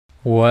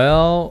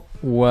Well.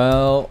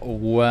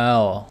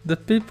 The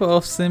people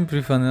of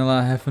Simpy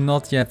Vanilla have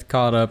not yet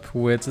caught up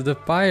with the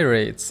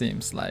pieray, it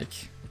seems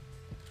like.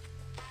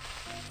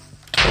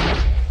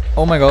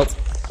 Oh my god.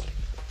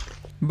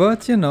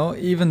 But you know,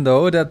 even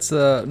though that's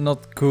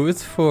not good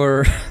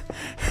for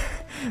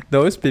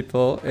those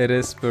people, it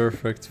is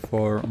perfect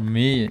for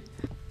me.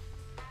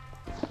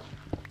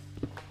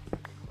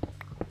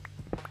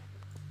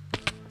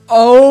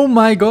 Oh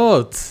my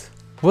god!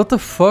 What the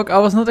fuck? I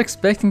was not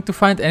expecting to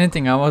find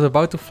anything. I was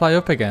about to fly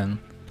up again.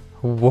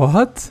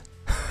 What?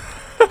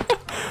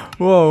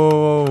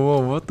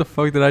 Whoa, what the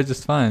fuck did I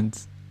just find?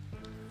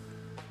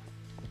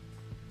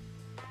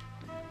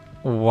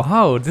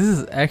 Wow, this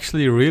is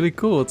actually really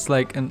cool. It's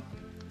like an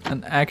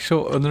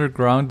actual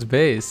underground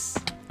base.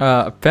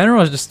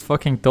 Penrose just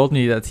fucking told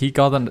me that he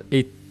got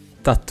a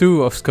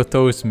tattoo of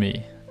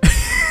Scotosme.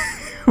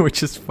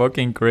 Which is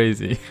fucking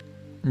crazy.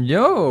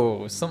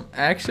 Yo, some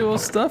actual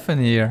stuff in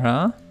here,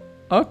 huh?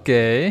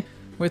 Okay.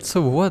 Wait,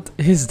 so what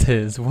is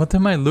this? What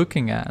am I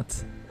looking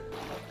at?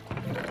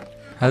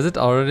 Has it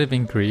already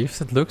been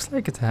griefed? It looks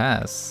like it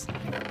has.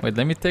 Wait,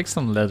 let me take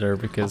some leather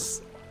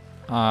because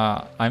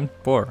I'm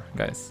poor,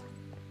 guys.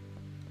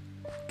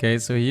 Okay,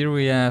 so here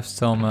we have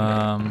some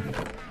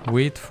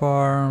wheat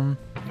farm.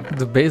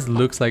 The base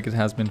looks like it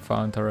has been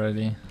found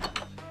already.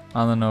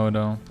 I don't know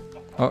though.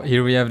 Oh,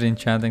 here we have the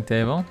enchanting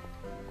table.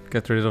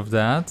 Get rid of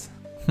that.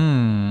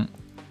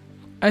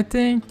 I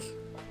think,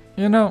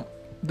 you know,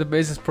 the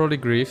base is probably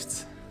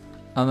griefed.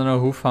 I don't know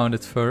who found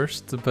it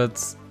first,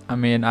 but I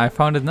mean, I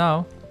found it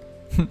now.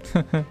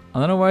 I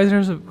don't know why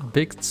there's a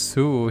big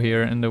zoo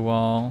here in the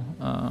wall.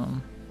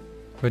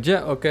 But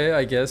yeah, okay,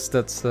 I guess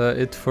that's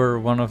it for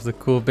one of the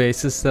cool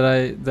bases that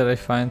I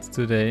find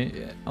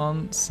today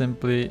on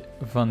Simply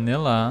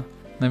Vanilla.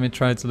 Let me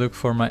try to look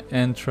for my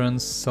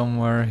entrance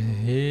somewhere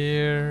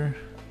here.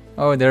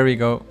 Oh, there we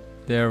go.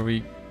 There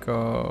we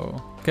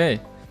go. Okay.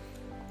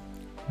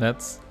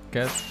 Let's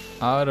get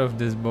out of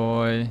this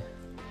boy.